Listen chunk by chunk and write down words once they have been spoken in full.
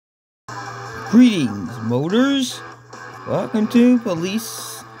Greetings, motors. Welcome to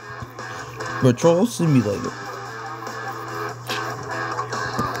Police Patrol Simulator.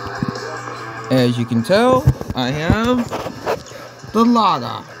 As you can tell, I have the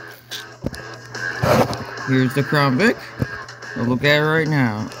Lada. Here's the Crown Vic. We'll look at it right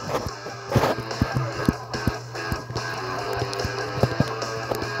now.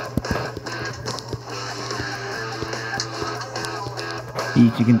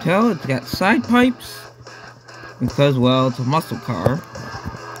 As you can tell, it's got side pipes because, well, it's a muscle car.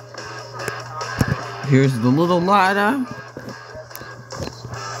 Here's the little Lada.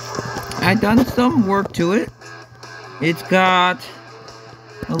 I've done some work to it. It's got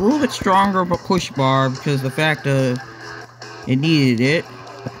a little bit stronger of a push bar because the fact of it needed it.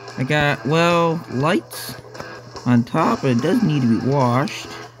 I got, well, lights on top, but it does need to be washed.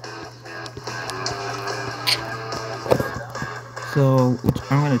 So, which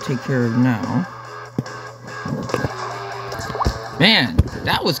I'm going to take care of now. Man,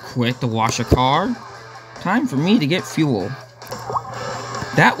 that was quick to wash a car. Time for me to get fuel.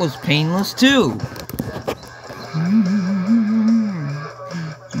 That was painless too.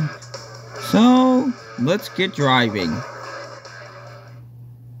 So, let's get driving.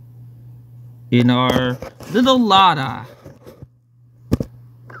 In our little Lada.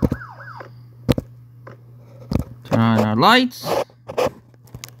 Turn on our lights.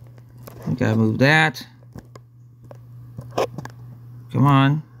 I gotta move that. Come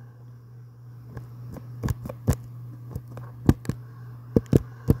on.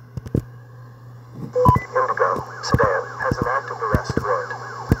 Indigo sedan has an active arrest warrant.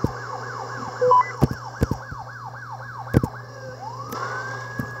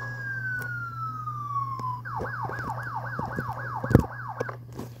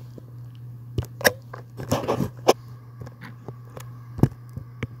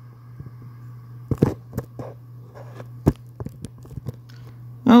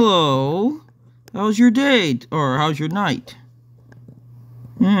 Hello. How's your day? Or how's your night?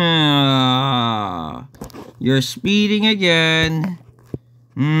 You're speeding again.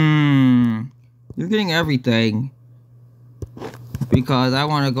 You're getting everything. Because I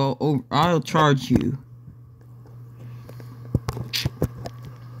want to go over. I'll charge you.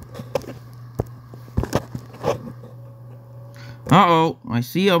 Uh-oh. I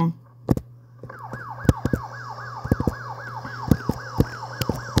see him.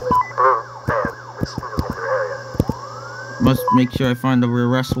 Must make sure I find the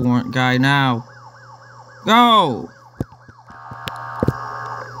arrest warrant guy now. Go!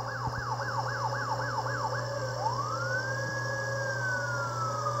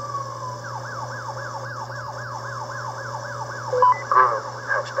 Green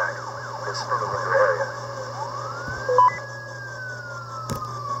hatchback. This moving in your area.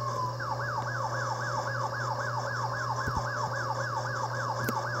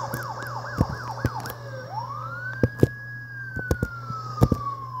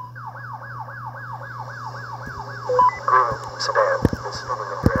 Sedan is moving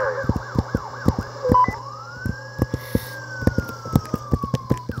in your area.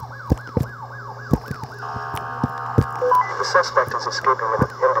 The suspect is escaping in an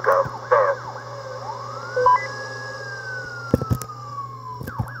Indigo van.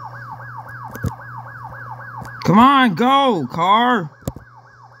 Come on, go, car!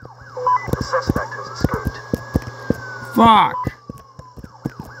 The suspect has escaped. Fuck!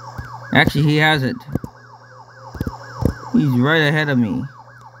 Actually, he hasn't. He's right ahead of me.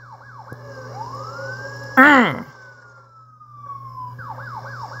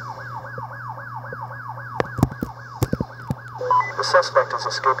 The suspect is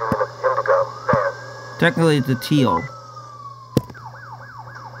escaping in an Indigo van. Technically, it's a teal.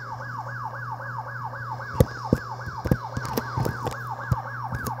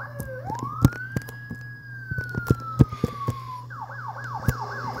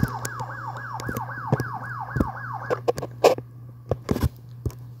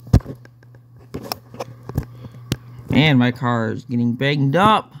 Man, my car is getting banged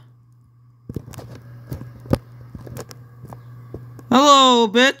up. Hello,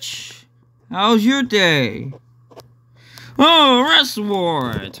 bitch. How's your day? Oh, arrest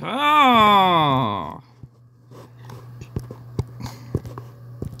warrant. Oh.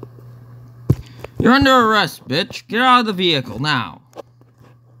 You're under arrest, bitch. Get out of the vehicle now.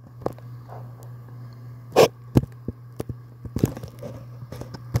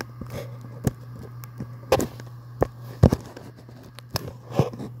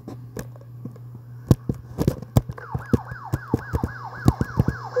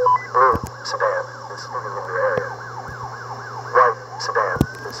 Blue sedan is moving in your area. White sedan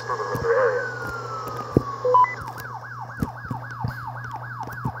is speeding in your area.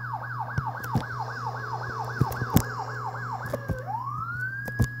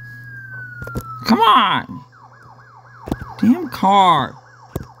 Come on! Damn car!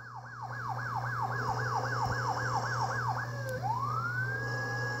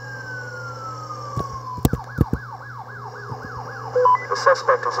 The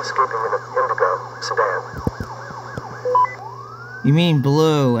suspect is escaping in an Indigo sedan. You mean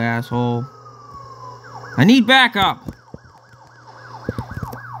blue, asshole. I need backup!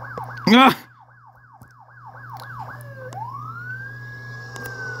 Ugh!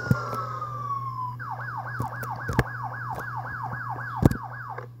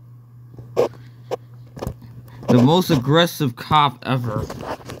 The most aggressive cop ever.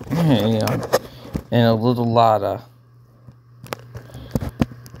 Yeah. And a little Lotta.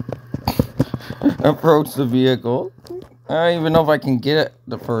 Approach the vehicle. I don't even know if I can get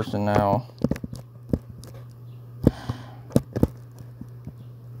the person now.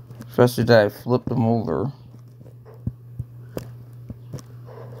 Especially that I flipped them over.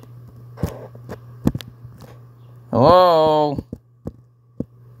 Hello?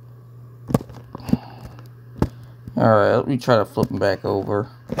 Alright, let me try to flip them back over.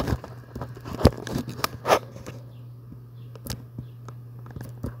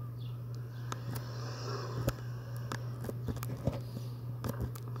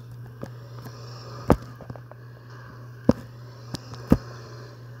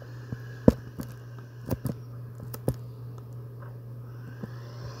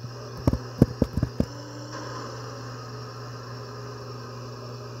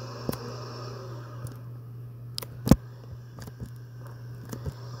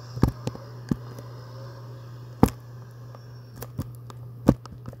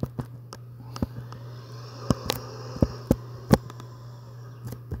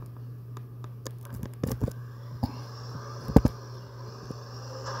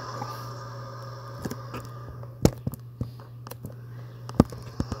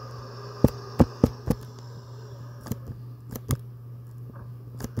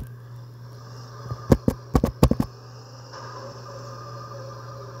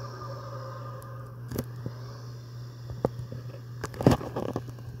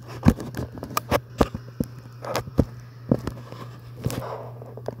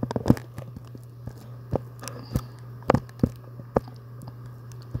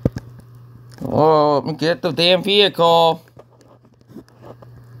 Oh, let me get the damn vehicle.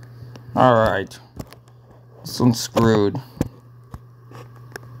 Alright. This one's screwed.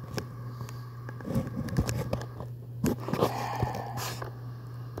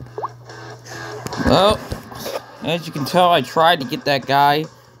 Well, as you can tell, I tried to get that guy.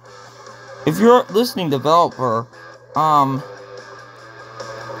 If you're listening, developer, can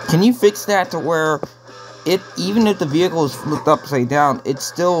you fix that to where even if the vehicle is flipped upside down, it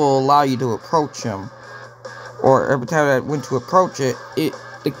still will allow you to approach him? Or every time I went to approach it,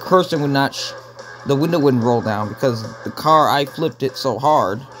 the person would not, the window wouldn't roll down because the car, I flipped it so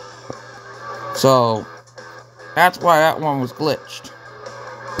hard. So, that's why that one was glitched.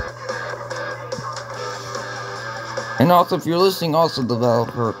 And also, if you're listening, also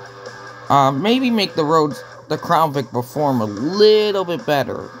developer, maybe make the roads, the Crown Vic perform a little bit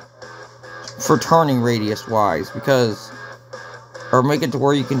better for turning radius wise, because, or make it to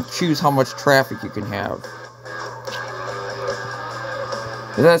where you can choose how much traffic you can have.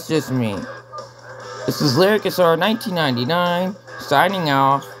 But that's just me. This is Lyricusr 1999 signing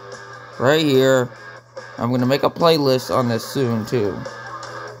off right here. I'm gonna make a playlist on this soon too.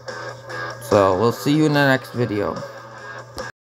 So we'll see you in the next video.